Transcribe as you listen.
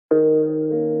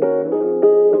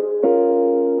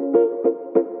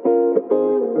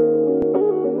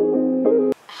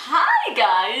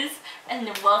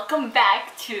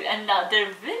to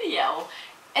another video.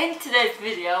 In today's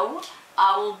video,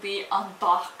 I will be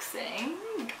unboxing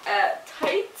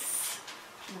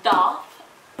Tights.no,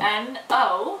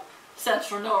 stands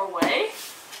for Norway,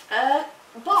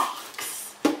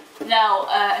 box. Now,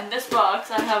 in this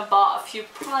box, I have bought a few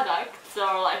products that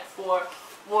are like for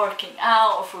working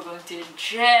out or for going to the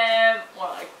gym or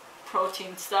like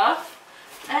protein stuff.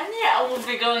 And yeah, I will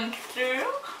be going through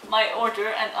my order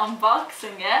and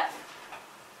unboxing it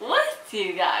with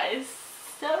you guys.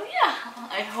 So yeah,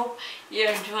 I hope you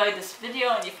enjoy this video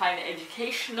and you find it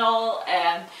educational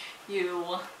and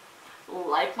you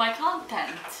like my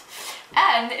content.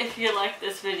 And if you like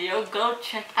this video, go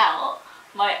check out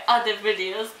my other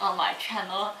videos on my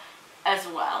channel as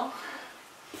well.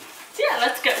 So yeah,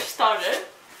 let's get started.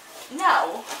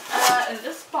 Now, in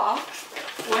this box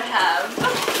we have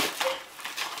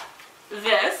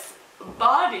this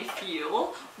Body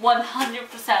Fuel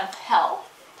 100% health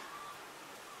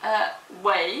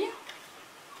whey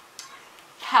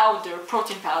powder,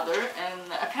 protein powder,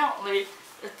 and apparently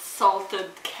it's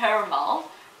salted caramel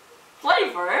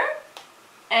flavor,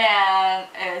 and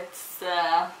it's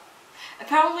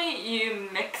apparently you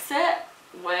mix it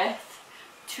with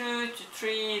 2 to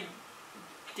 3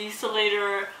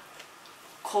 deciliter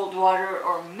cold water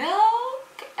or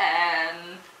milk,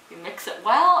 and you mix it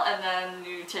well, and then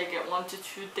you take it 1 to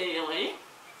 2 daily,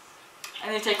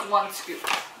 and you take 1 scoop,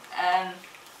 and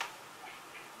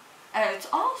it's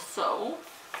also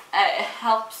it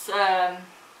helps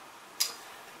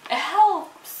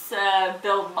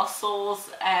build muscles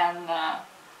and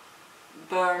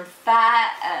burn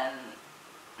fat, and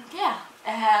yeah,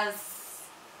 it has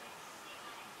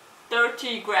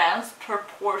 30 grams per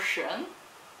portion.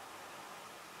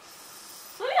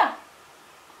 So yeah,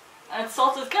 and it's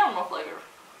salted caramel flavor,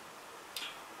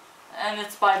 and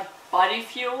it's by Body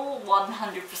Fuel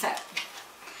 100%,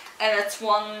 and it's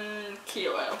 1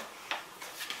 kilo.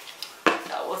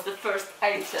 That was the first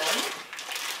item.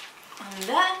 And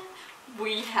then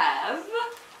we have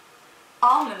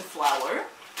almond flour,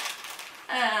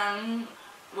 and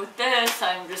with this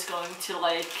I'm just going to,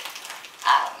 like,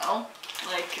 I don't know,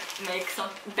 like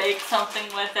bake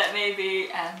something with it maybe,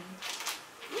 and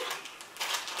yeah.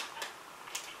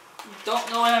 Don't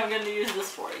know what I'm going to use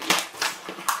this for yet.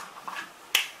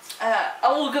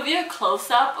 I will give you a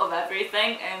close-up of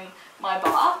everything in my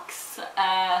box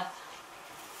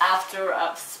after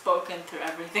I've spoken through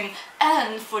everything.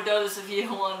 And for those of you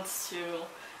who are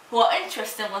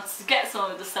interested and wants to get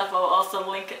some of the stuff, I will also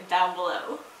link it down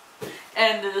below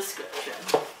in the description.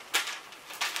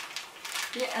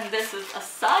 Yeah, and this is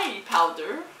acai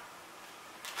powder,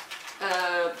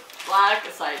 black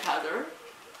acai powder.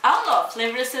 I don't know what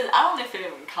flavor this is. I don't know if it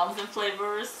even comes in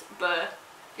flavors, but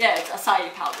yeah, it's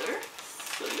acai powder.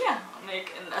 So yeah, I'll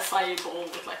make an acai bowl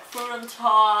with like fruit on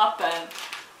top and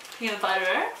peanut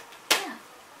butter. Yeah.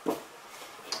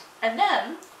 And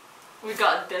then we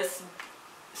got this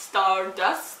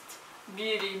Stardust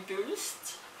Beauty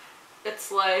Boost.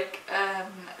 It's like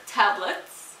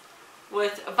tablets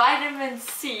with vitamin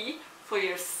C for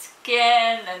your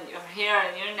skin and your hair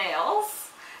and your nails.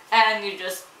 And you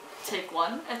just take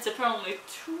one. It's apparently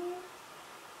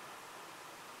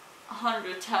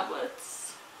 200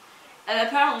 tablets, and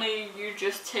apparently you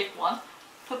just take one,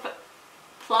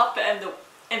 plop it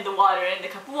in the water, in the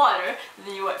cup of water, and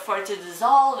then you wait for it to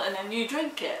dissolve, and then you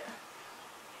drink it.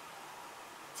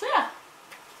 So yeah.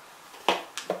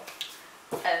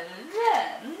 And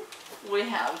then we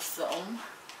have some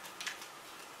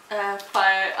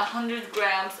 100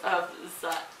 grams of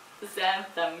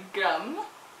xanthan gum.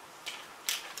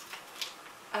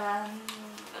 And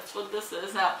that's what this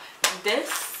is. Now,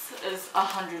 this is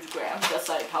 100 grams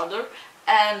acai powder,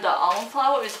 and the almond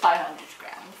flour is 500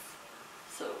 grams.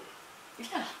 So,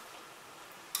 yeah.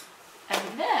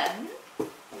 And then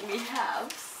we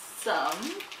have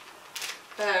some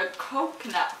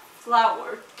coconut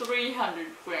flour, 300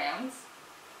 grams.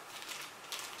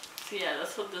 So yeah,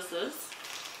 that's what this is.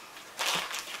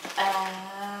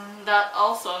 And that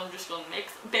also, I'm just going to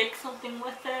bake something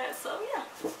with it. So yeah.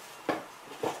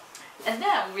 And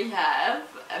then we have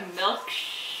a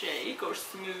milkshake or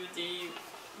smoothie,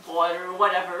 water,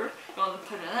 whatever you want to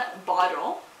put in it,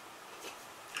 bottle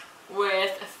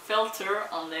with a filter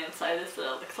on the inside. It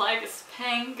looks like it's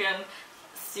pink and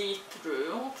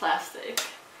see-through plastic.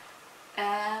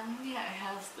 And yeah, it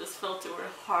has this filter with a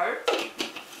heart.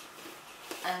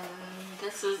 And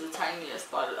this is the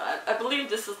tiniest bottle. I believe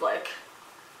this is like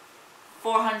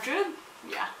 400,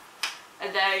 yeah.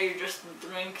 And then you just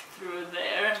drink through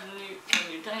there, and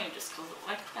when you're done, you just close it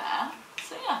like that.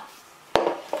 So yeah.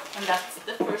 And that's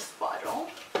the first bottle.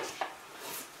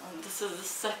 this is the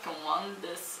second one.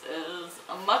 This is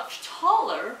a much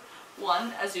taller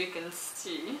one, as you can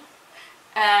see.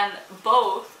 And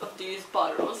both of these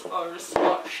bottles are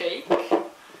Smart Shake.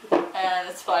 And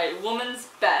it's by Woman's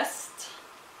Best.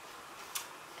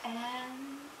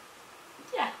 And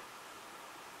yeah.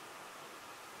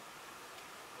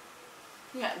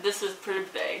 Yeah, this is pretty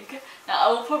big. Now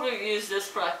I will probably use this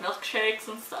for like milkshakes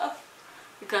and stuff,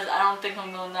 because I don't think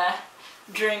I'm gonna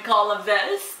drink all of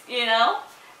this, you know?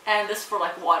 And this for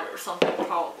like water or something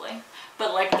probably.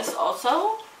 But like this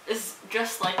also is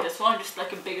just like this one, just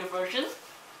like a bigger version.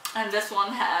 And this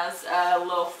one has a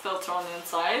little filter on the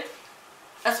inside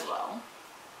as well.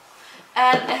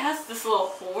 And it has this little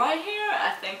hole right here,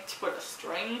 I think, to put a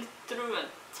string through and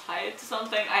tie it to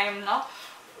something. I am not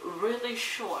really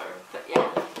sure, but yeah.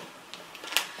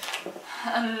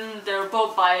 And they're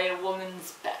both by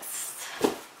Woman's Best.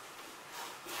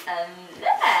 And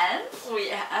then we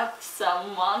have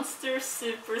some Monster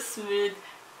Super Smooth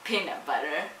Peanut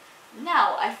Butter.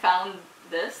 Now I found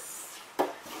this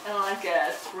in like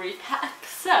a 3-pack,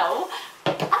 so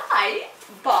I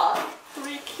bought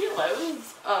 3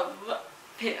 kilos of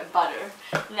peanut butter.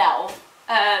 Now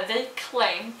they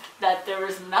claim that there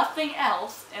is nothing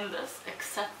else in this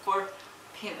except for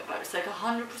peanut butter. It's like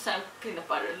 100% peanut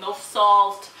butter, no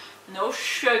salt, no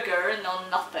sugar, no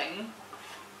nothing.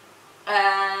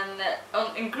 And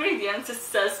on ingredients it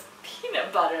says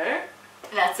peanut butter,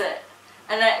 and that's it.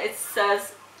 And then it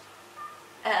says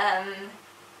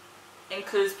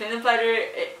includes peanut butter.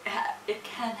 It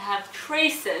can have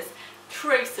traces.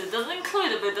 Doesn't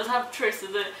include it, but it does have traces.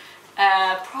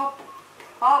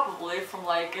 Probably from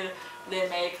like they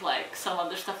make like some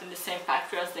other stuff in the same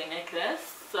factory as they make this,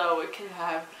 so it can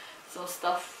have some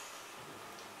stuff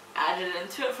added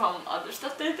into it from other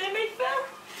stuff that they make there.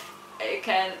 It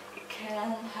can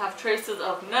have traces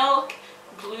of milk,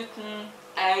 gluten,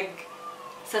 egg,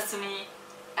 sesame,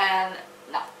 and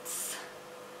nuts.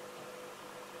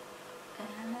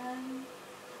 And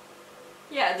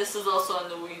yeah, this is also a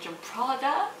Norwegian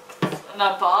product. And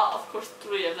I bought, of course,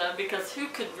 3 of them, because who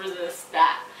could resist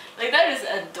that? Like, that is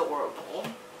adorable.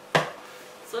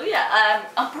 So yeah,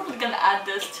 I'm probably gonna add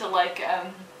this to like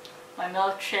my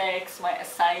milkshakes, my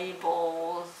acai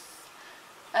bowls,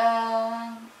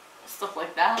 stuff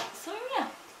like that. So yeah,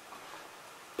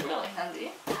 really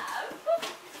handy.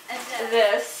 And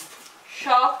this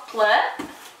chocolate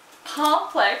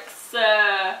complex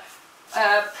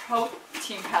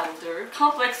protein powder,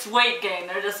 complex weight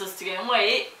gainer. This is to gain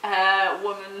weight.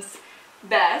 Woman's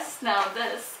Best. Now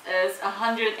this is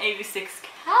 186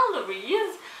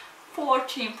 calories,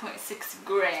 14.6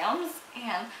 grams,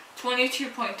 and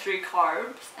 22.3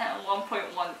 carbs, and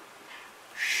 1.1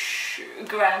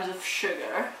 grams of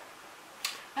sugar.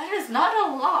 That is not a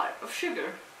lot of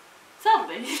sugar,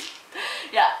 sadly.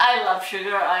 Yeah, I love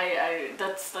sugar.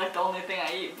 That's like the only thing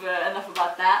I eat, but enough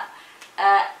about that.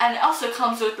 And it also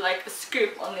comes with like a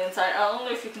scoop on the inside. I don't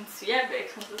know if you can see it, but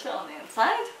it comes with it on the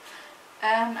inside.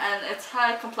 And it's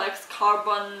high complex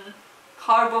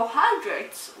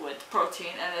carbohydrates with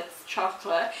protein, and it's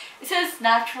chocolate. It says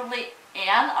naturally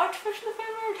and artificially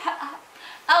flavored. I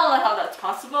don't know how that's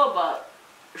possible, but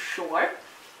sure.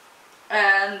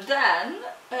 And then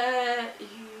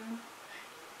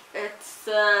okay,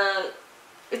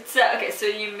 so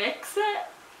you mix it,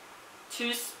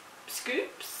 2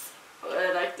 scoops,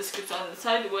 like the scoops on the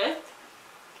side, with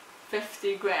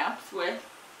 50 grams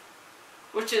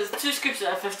which is 2 scoops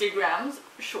of 50 grams,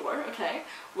 sure, okay,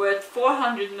 with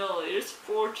 400 milliliters,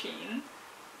 14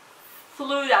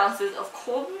 fluid ounces of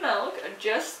cold milk.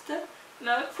 Adjust the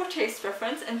milk for taste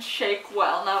preference and shake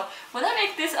well. Now, when I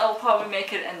make this, I will probably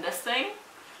make it in this thing,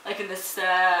 like in this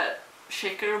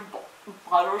shaker,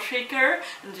 bottle shaker,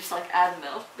 and just like add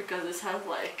milk, because this has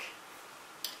like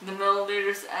the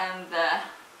milliliters and the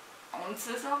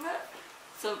ounces of it.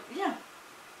 So yeah,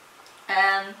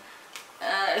 and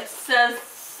it says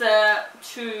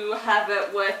to have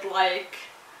it with like,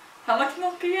 how much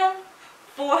milk again?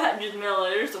 400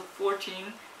 milliliters of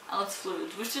 14-ounce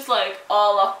fluid, which is like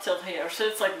all up till here. So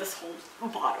it's like this whole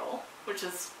bottle, which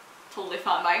is totally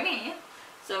fine by me.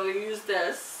 So we use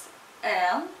this,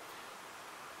 and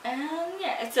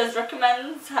yeah, it says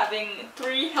recommends having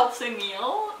 3 healthy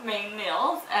main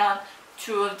meals and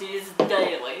 2 of these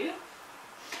daily,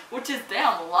 which is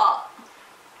damn a lot.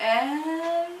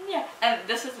 And yeah, and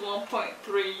this is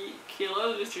 1.3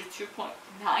 kilos, which is 2.9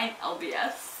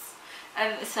 lbs,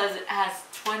 and it says it has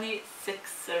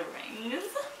 26 servings.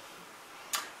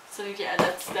 So yeah,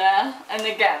 that's the, and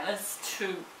again, it's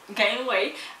to gain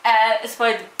weight, and it's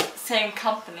by the same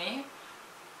company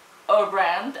or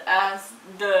brand as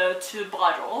the 2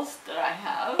 bottles that I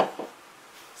have.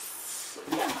 So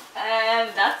yeah, and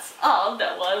that's all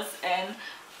that was in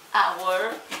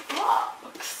our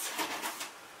box.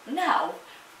 Now,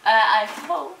 I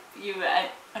hope you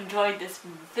enjoyed this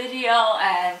video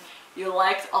and you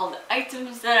liked all the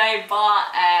items that I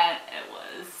bought, and it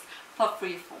was fun for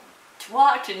you to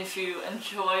watch. And if you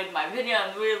enjoyed my video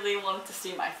and really want to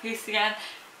see my face again,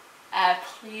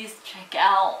 please check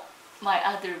out my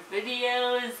other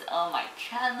videos on my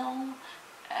channel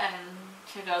and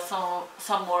check out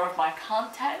some more of my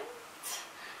content,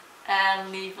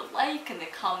 and leave a like and a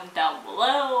comment down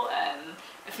below. And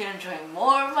if you're enjoying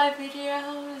more of my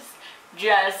videos,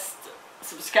 just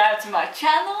subscribe to my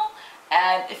channel.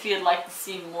 And if you'd like to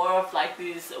see more of like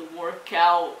these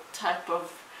workout type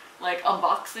of like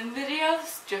unboxing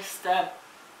videos, just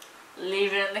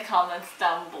leave it in the comments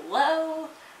down below.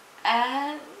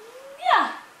 And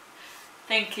yeah,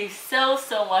 thank you so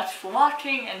much for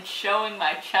watching and showing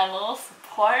my channel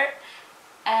support.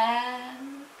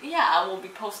 And yeah, I will be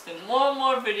posting more and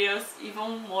more videos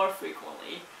even more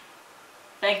frequently.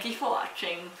 Thank you for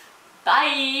watching.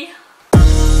 Bye!